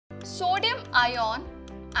Sodium ion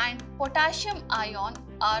and potassium ion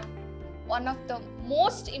are one of the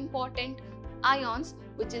most important ions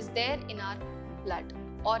which is there in our blood,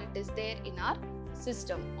 or it is there in our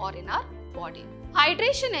system or in our body.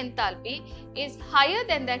 Hydration enthalpy is higher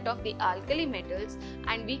than that of the alkali metals,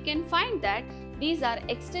 and we can find that these are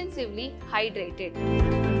extensively hydrated.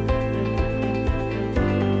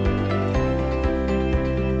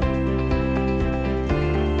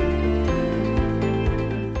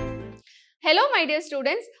 Hello my dear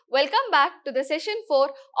students, welcome back to the session 4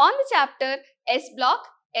 on the chapter S block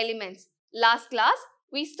elements. Last class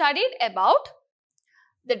we studied about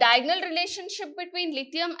the diagonal relationship between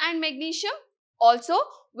lithium and magnesium. Also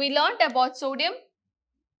we learnt about sodium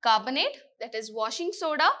carbonate, that is washing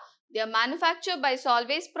soda. They are manufactured by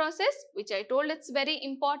Solvay's process, which I told it's very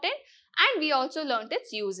important, and we also learnt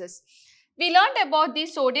its uses. We learnt about the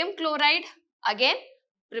sodium chloride, again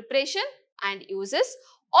preparation and uses.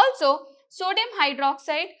 Also sodium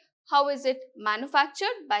hydroxide, how is it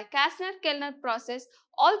manufactured by Kastner-Kellner process,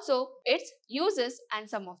 also its uses and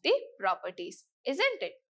some of the properties, isn't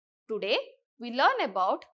it? Today we learn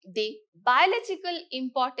about the biological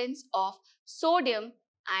importance of sodium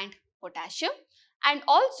and potassium, and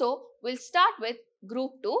also we'll start with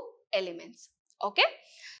group 2 elements. Okay.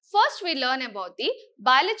 First we learn about the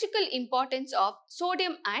biological importance of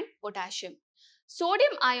sodium and potassium.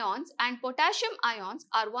 Sodium ions and potassium ions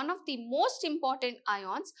are one of the most important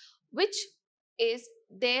ions which is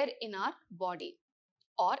there in our body,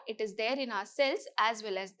 or it is there in our cells as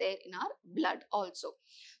well as there in our blood also.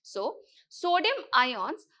 So, sodium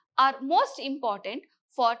ions are most important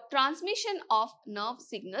for transmission of nerve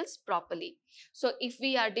signals properly. So, if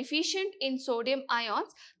we are deficient in sodium ions,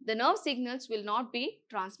 the nerve signals will not be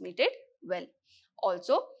transmitted well.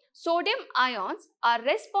 Also, sodium ions are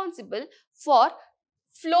responsible for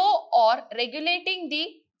flow or regulating the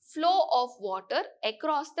flow of water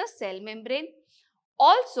across the cell membrane.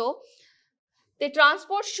 Also, they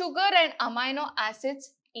transport sugar and amino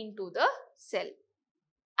acids into the cell.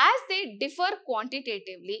 As they differ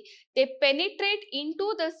quantitatively, they penetrate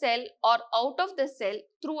into the cell or out of the cell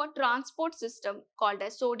through a transport system called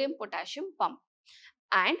as sodium-potassium pump.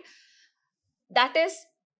 And that is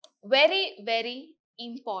very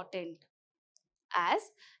important, as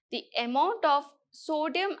the amount of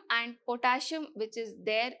sodium and potassium which is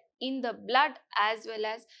there in the blood as well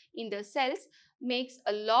as in the cells makes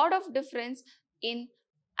a lot of difference in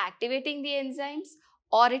activating the enzymes,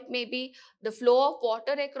 or it may be the flow of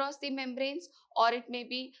water across the membranes, or it may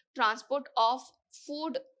be transport of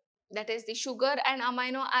food, that is the sugar and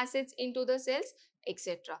amino acids into the cells,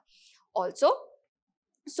 etc. Also,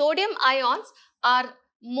 sodium ions are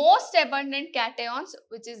most abundant cations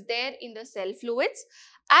which is there in the cell fluids,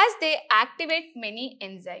 as they activate many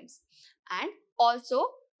enzymes. And also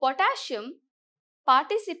potassium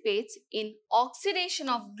participates in oxidation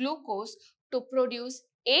of glucose to produce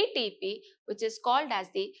ATP, which is called as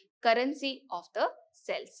the currency of the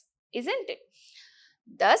cells, isn't it?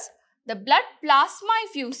 Thus, the blood plasma,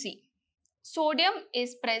 if you see, sodium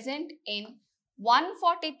is present in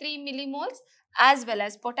 143 millimoles, as well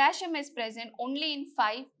as potassium is present only in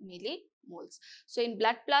 5 millimoles. So, in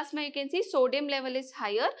blood plasma you can see sodium level is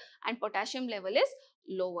higher and potassium level is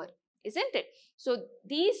lower, isn't it? So,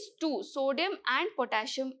 these two, sodium and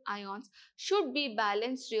potassium ions, should be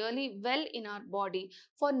balanced really well in our body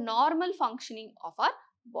for normal functioning of our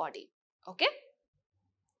body. Okay.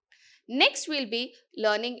 Next we will be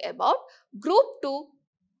learning about group 2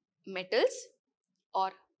 metals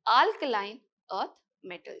or alkaline earth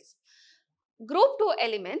metals. Group 2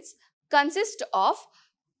 elements consist of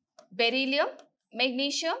beryllium,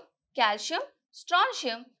 magnesium, calcium,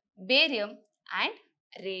 strontium, barium and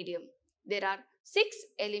radium. There are 6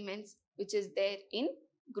 elements which is there in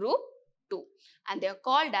group 2, and they are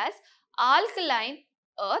called as alkaline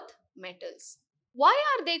earth metals. Why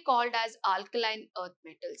are they called as alkaline earth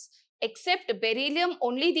metals? Except beryllium,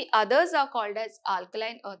 only the others are called as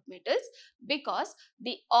alkaline earth metals because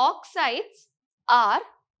the oxides are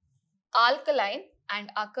alkaline and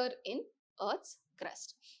occur in Earth's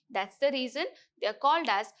crust. That's the reason they are called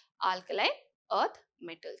as alkaline earth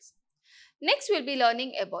metals. Next we will be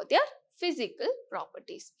learning about their physical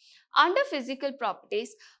properties. Under physical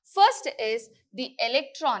properties, first is the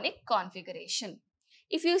electronic configuration.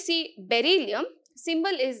 If you see beryllium,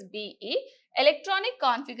 symbol is Be, electronic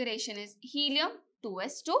configuration is helium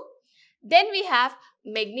 2s2. Then we have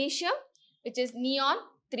magnesium, which is neon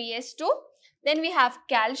 3s2. Then we have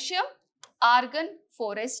calcium, argon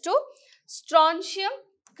 4s2, strontium,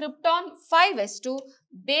 krypton 5s2,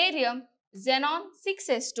 barium, xenon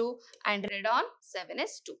 6s2 and radon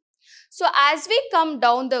 7s2. So as we come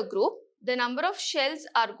down the group, the number of shells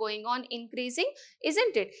are going on increasing,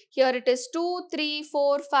 isn't it? Here it is 2, 3,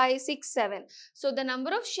 4, 5, 6, 7. So the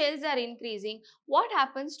number of shells are increasing. What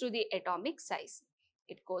happens to the atomic size?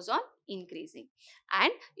 It goes on increasing.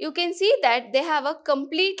 And you can see that they have a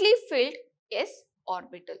completely filled s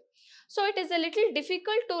orbital. So it is a little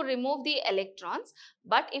difficult to remove the electrons,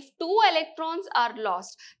 but if 2 electrons are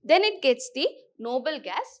lost, then it gets the noble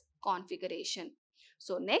gas configuration.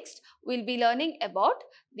 So next, we'll be learning about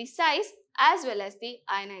the size as well as the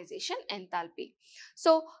ionization enthalpy.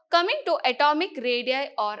 So coming to atomic radii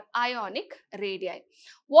or ionic radii,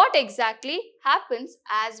 what exactly happens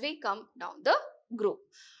as we come down the group?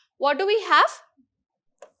 What do we have?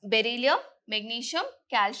 Beryllium, magnesium,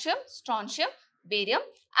 calcium, strontium, barium.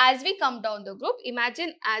 As we come down the group,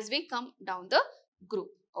 imagine as we come down the group.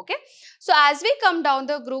 Okay, so as we come down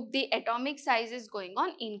the group, the atomic size is going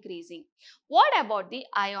on increasing. What about the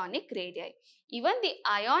ionic radii? Even the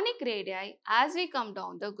ionic radii as we come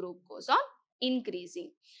down the group goes on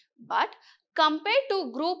increasing. But compared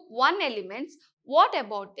to group 1 elements, what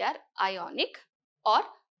about their ionic or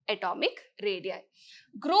atomic radii?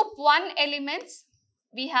 Group 1 elements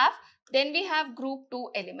we have, then we have group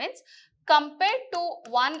 2 elements. Compared to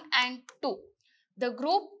 1 and 2, the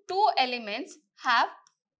group 2 elements have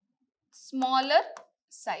smaller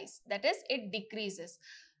size, that is it decreases.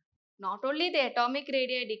 Not only the atomic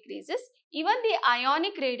radii decreases, even the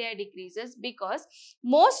ionic radii decreases, because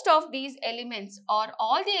most of these elements or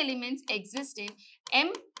all the elements exist in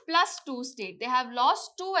M+2 state. They have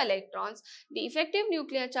lost 2 electrons, the effective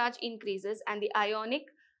nuclear charge increases and the ionic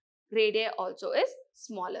radii also is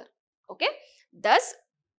smaller. Okay, thus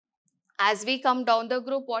as we come down the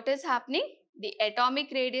group, what is happening? The atomic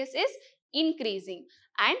radius is increasing,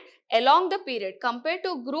 and along the period compared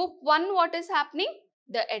to group 1, what is happening?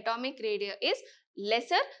 The atomic radius is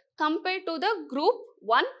lesser compared to the group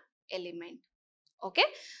 1 element. Okay,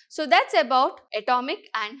 so that's about atomic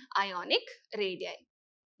and ionic radii.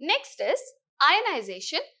 Next is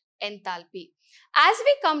ionization enthalpy. As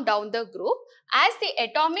we come down the group, as the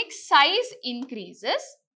atomic size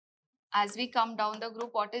increases, as we come down the group,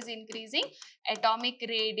 what is increasing? Atomic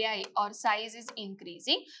radii or size is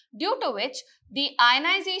increasing, due to which the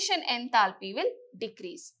ionization enthalpy will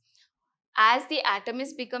decrease. As the atom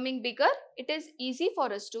is becoming bigger, it is easy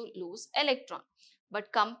for us to lose electron.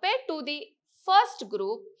 But compared to the first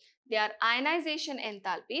group, their ionization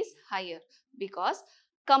enthalpy is higher, because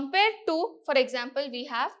compared to, for example, we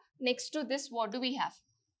have next to this, what do we have?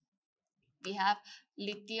 We have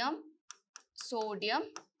lithium, sodium,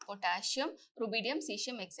 potassium, rubidium,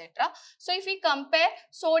 cesium, etc. So if we compare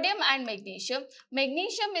sodium and magnesium,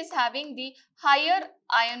 magnesium is having the higher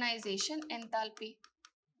ionization enthalpy.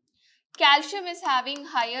 Calcium is having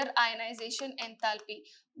higher ionization enthalpy.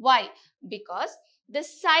 Why? Because the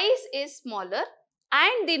size is smaller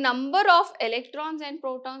and the number of electrons and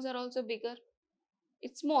protons are also bigger.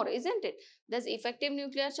 It's more, isn't it? Thus, effective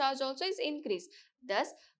nuclear charge also is increased. Thus,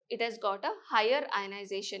 it has got a higher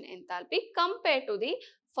ionization enthalpy compared to the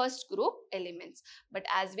first group elements. But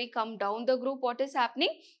as we come down the group, what is happening?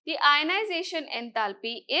 The ionization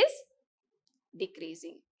enthalpy is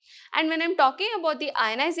decreasing. And when I'm talking about the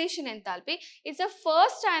ionization enthalpy, it's the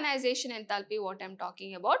first ionization enthalpy what I'm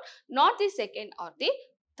talking about, not the second or the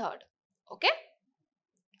third. Okay.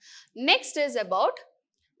 Next is about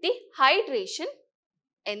the hydration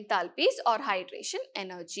enthalpies or hydration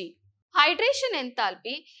energy. Hydration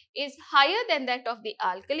enthalpy is higher than that of the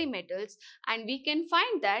alkali metals, and we can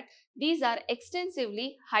find that these are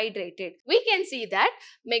extensively hydrated. We can see that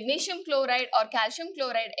magnesium chloride or calcium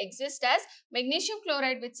chloride exists as magnesium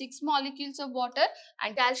chloride with 6 molecules of water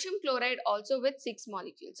and calcium chloride also with 6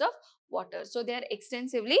 molecules of water. So they are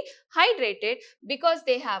extensively hydrated because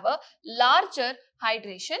they have a larger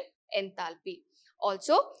hydration enthalpy.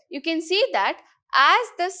 Also, you can see that as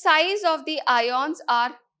the size of the ions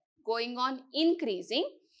are going on increasing,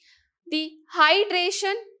 the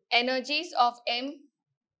hydration energies of M+2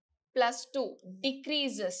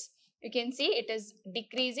 decreases. You can see it is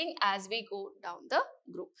decreasing as we go down the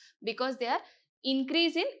group because they are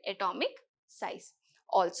increase in atomic size.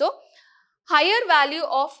 Also, higher value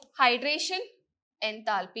of hydration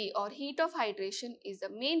enthalpy or heat of hydration is the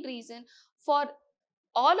main reason for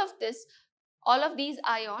all of these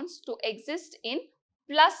ions to exist in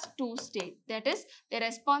 +2 state. That is, they are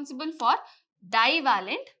responsible for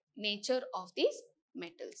divalent nature of these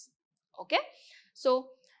metals. Okay. So,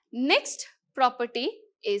 next property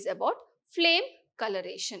is about flame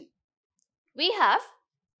coloration. We have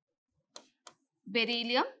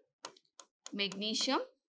beryllium, magnesium,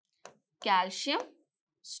 calcium,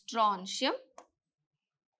 strontium,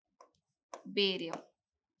 barium.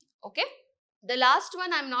 Okay. The last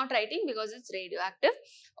one I am not writing because it's radioactive.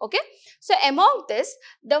 Okay. So among this,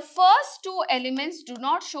 the first two elements do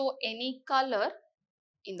not show any color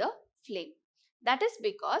in the flame. That is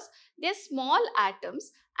because they are small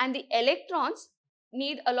atoms and the electrons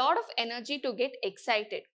need a lot of energy to get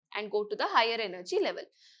excited and go to the higher energy level.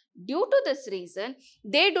 Due to this reason,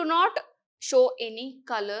 they do not show any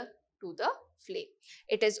color to the flame.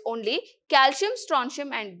 It is only calcium,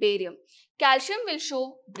 strontium and barium. Calcium will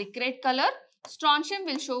show brick red color, strontium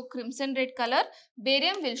will show crimson red color,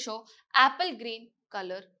 barium will show apple green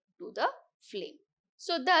color to the flame.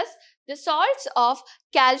 So thus, the salts of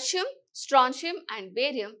calcium, strontium and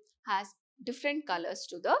barium has different colors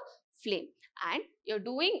to the flame, and you're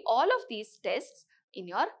doing all of these tests in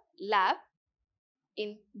your lab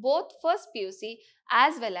in both first PUC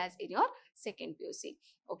as well as in your second PUC.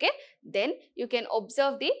 Okay, then you can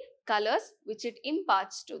observe the colors which it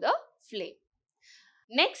imparts to the flame.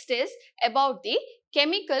 Next is about the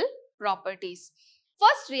chemical properties.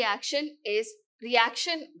 First reaction is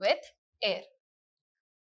reaction with air.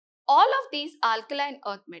 All of these alkaline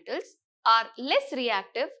earth metals are less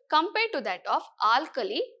reactive compared to that of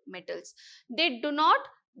alkali metals. They do not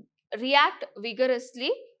react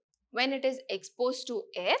vigorously when it is exposed to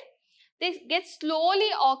air. They get slowly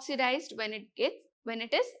oxidized when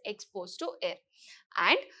it is exposed to air,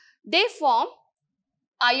 and they form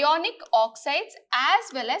ionic oxides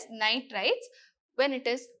as well as nitrides when it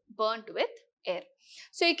is burnt with air.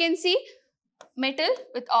 So you can see metal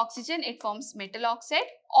with oxygen, it forms metal oxide.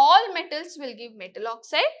 All metals will give metal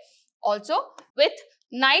oxide. Also with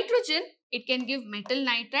nitrogen, it can give metal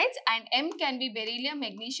nitrides, and M can be beryllium,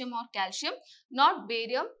 magnesium or calcium, not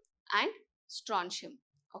barium and strontium.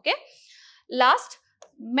 Okay. Last,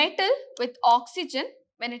 metal with oxygen,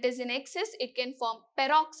 when it is in excess, it can form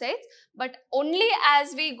peroxides, but only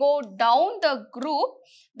as we go down the group,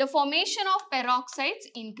 the formation of peroxides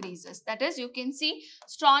increases. That is, you can see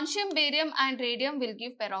strontium, barium and radium will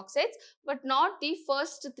give peroxides, but not the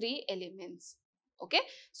first three elements. Okay.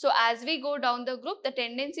 So as we go down the group, the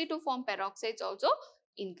tendency to form peroxides also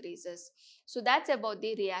increases. So that's about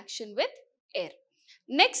the reaction with air.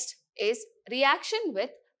 Next is reaction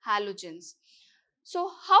with halogens. So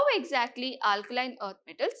how exactly alkaline earth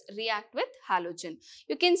metals react with halogen?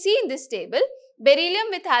 You can see in this table, beryllium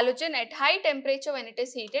with halogen at high temperature when it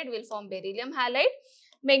is heated will form beryllium halide.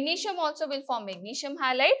 Magnesium also will form magnesium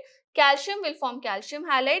halide. Calcium will form calcium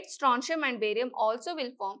halide. Strontium and barium also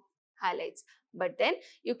will form halides. But then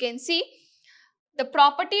you can see the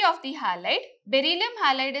property of the halide. Beryllium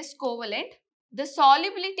halide is covalent. The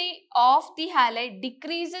solubility of the halide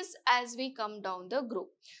decreases as we come down the group.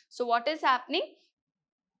 So what is happening?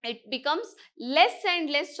 It becomes less and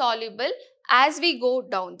less soluble as we go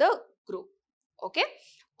down the group. Okay.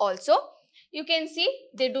 Also, you can see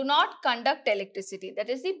they do not conduct electricity. That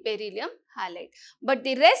is the beryllium halide. But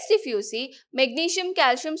the rest, if you see, magnesium,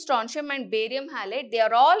 calcium, strontium and barium halide, they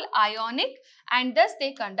are all ionic and thus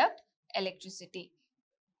they conduct electricity.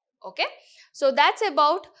 Okay. So that's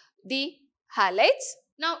about the halides.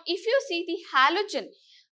 Now, if you see the halogen,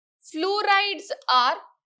 fluorides are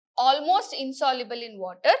almost insoluble in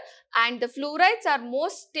water and the fluorides are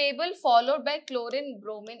most stable, followed by chlorine,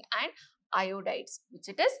 bromine and iodides which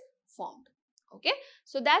it is formed. Okay.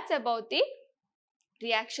 So that's about the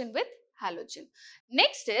reaction with halogen.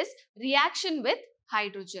 Next is reaction with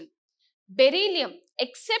hydrogen. Beryllium,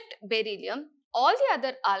 except beryllium, all the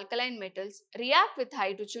other alkaline metals react with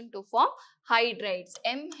hydrogen to form hydrides,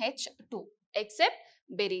 MH2, except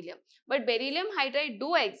beryllium. But beryllium hydride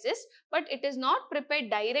do exist, but it is not prepared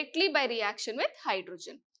directly by reaction with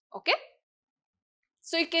hydrogen. Okay.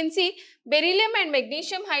 So you can see beryllium and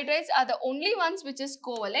magnesium hydrides are the only ones which is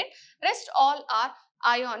covalent. Rest all are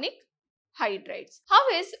ionic hydrides. How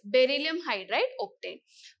is beryllium hydride obtained?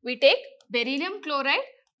 We take beryllium chloride,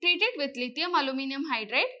 treat it with lithium aluminium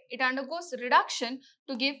hydride. It undergoes reduction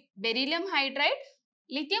to give beryllium hydride,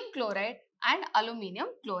 lithium chloride and aluminium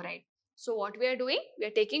chloride. So what we are doing? We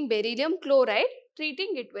are taking beryllium chloride,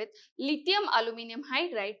 treating it with lithium aluminium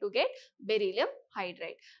hydride to get beryllium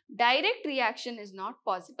hydride. Direct reaction is not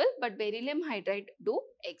possible, but beryllium hydride do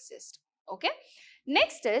exist. Okay.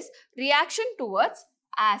 Next is reaction towards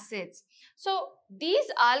acids. So these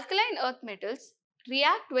alkaline earth metals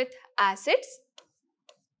react with acids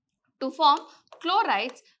to form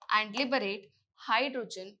chlorides and liberate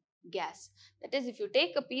hydrogen gas. That is, if you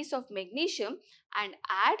take a piece of magnesium and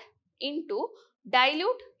add into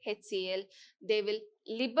dilute HCl, they will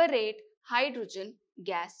liberate hydrogen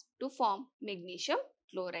gas to form magnesium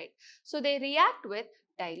chloride. So they react with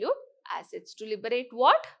dilute acids to liberate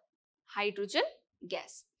what? Hydrogen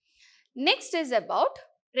gas. Next is about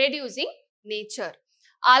reducing nature.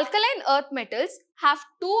 Alkaline earth metals have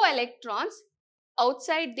 2 electrons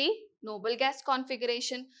outside the noble gas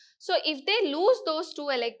configuration. So if they lose those 2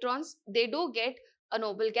 electrons, they do get a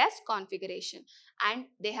noble gas configuration, and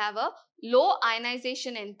they have a low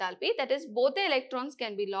ionization enthalpy, that is both the electrons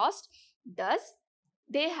can be lost. Thus,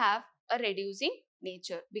 they have a reducing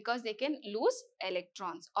nature because they can lose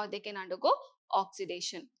electrons or they can undergo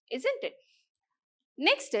oxidation, isn't it?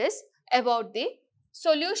 Next is about the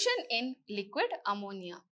solution in liquid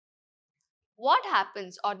ammonia. What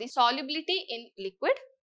happens, or the solubility in liquid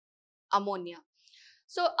ammonia?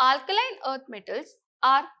 So, alkaline earth metals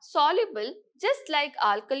are soluble just like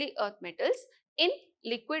alkali earth metals in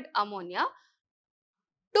liquid ammonia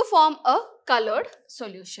to form a colored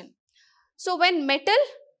solution. So, when metal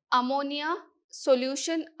ammonia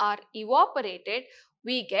solution are evaporated,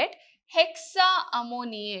 we get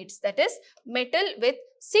hexaammoniates, that is metal with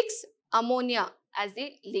 6 ammonia as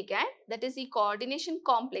the ligand, that is the coordination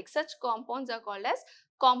complex. Such compounds are called as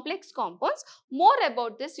complex compounds. More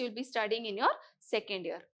about this you will be studying in your second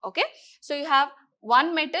year. Okay. So, you have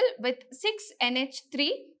one metal with 6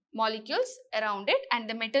 NH3 molecules around it and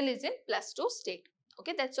the metal is in +2 state.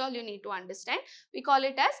 Okay, that's all you need to understand. We call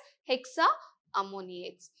it as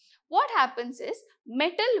hexaammoniates. What happens is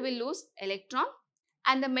metal will lose electron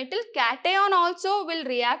and the metal cation also will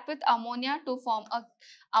react with ammonia to form a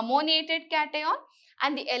ammoniated cation,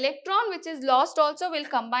 and the electron which is lost also will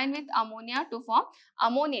combine with ammonia to form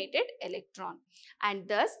ammoniated electron, and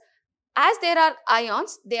thus as there are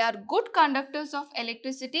ions, they are good conductors of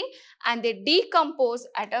electricity and they decompose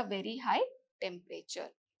at a very high temperature.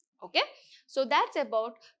 Okay, so that's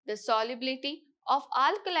about the solubility of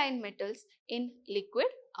alkaline metals in liquid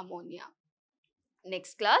ammonia.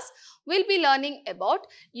 Next class, we'll be learning about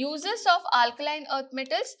uses of alkaline earth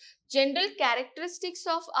metals, general characteristics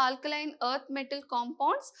of alkaline earth metal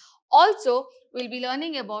compounds. Also, we'll be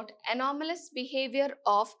learning about anomalous behavior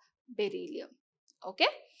of beryllium. Okay.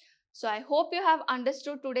 So, I hope you have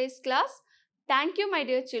understood today's class. Thank you, my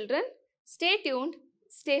dear children. Stay tuned,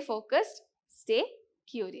 stay focused, stay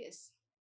curious.